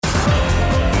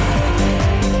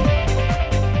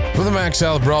From the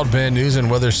MaxxSouth Broadband News and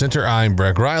Weather Center, I'm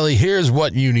Breck Riley. Here's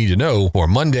what you need to know for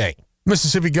Monday.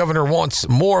 Mississippi governor wants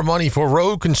more money for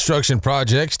road construction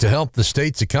projects to help the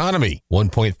state's economy.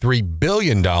 $1.3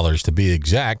 billion to be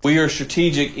exact. We are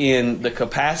strategic in the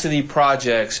capacity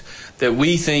projects that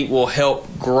we think will help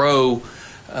grow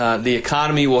the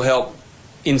economy, will help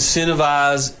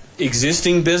incentivize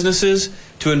existing businesses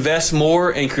to invest more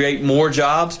and create more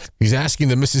jobs. He's asking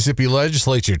the Mississippi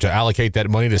legislature to allocate that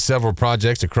money to several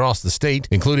projects across the state,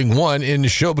 including one in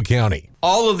Neshoba County.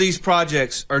 All of these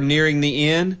projects are nearing the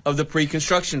end of the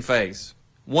pre-construction phase.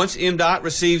 Once MDOT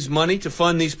receives money to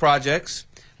fund these projects,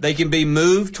 they can be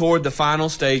moved toward the final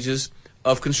stages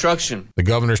of construction. The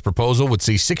governor's proposal would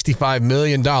see $65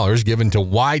 million given to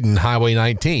widen Highway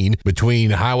 19 between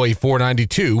Highway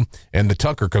 492 and the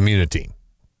Tucker community.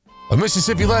 A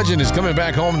Mississippi legend is coming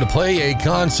back home to play a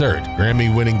concert.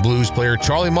 Grammy-winning blues player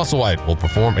Charlie Musselwhite will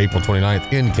perform April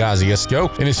 29th in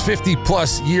Kosciuszko. In his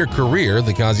 50-plus year career,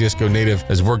 the Kosciuszko native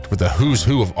has worked with a who's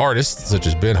who of artists such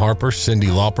as Ben Harper, Cyndi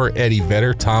Lauper, Eddie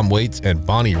Vedder, Tom Waits, and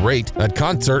Bonnie Raitt. That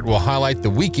concert will highlight the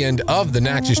weekend of the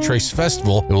Natchez Trace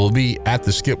Festival. It will be at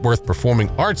the Skipworth Performing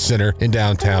Arts Center in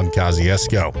downtown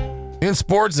Kosciuszko. In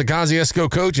sports, the Kosciuszko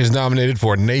coach is nominated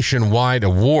for a nationwide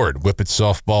award. Whippet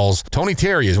softball's Tony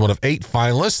Terry is one of 8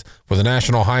 finalists for the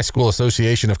National High School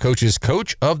Association of Coaches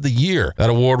Coach of the Year.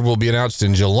 That award will be announced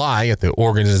in July at the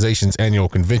organization's annual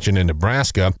convention in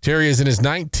Nebraska. Terry is in his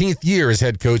 19th year as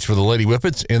head coach for the Lady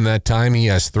Whippets. In that time, he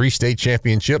has 3 state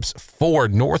championships, 4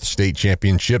 North State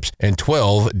championships, and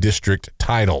 12 district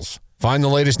titles. Find the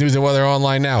latest news and weather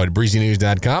online now at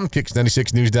breezynews.com,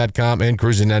 kicks96news.com, and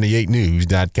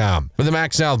cruisin98news.com. For the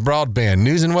MaxxSouth Broadband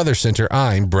News and Weather Center,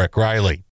 I'm Breck Riley.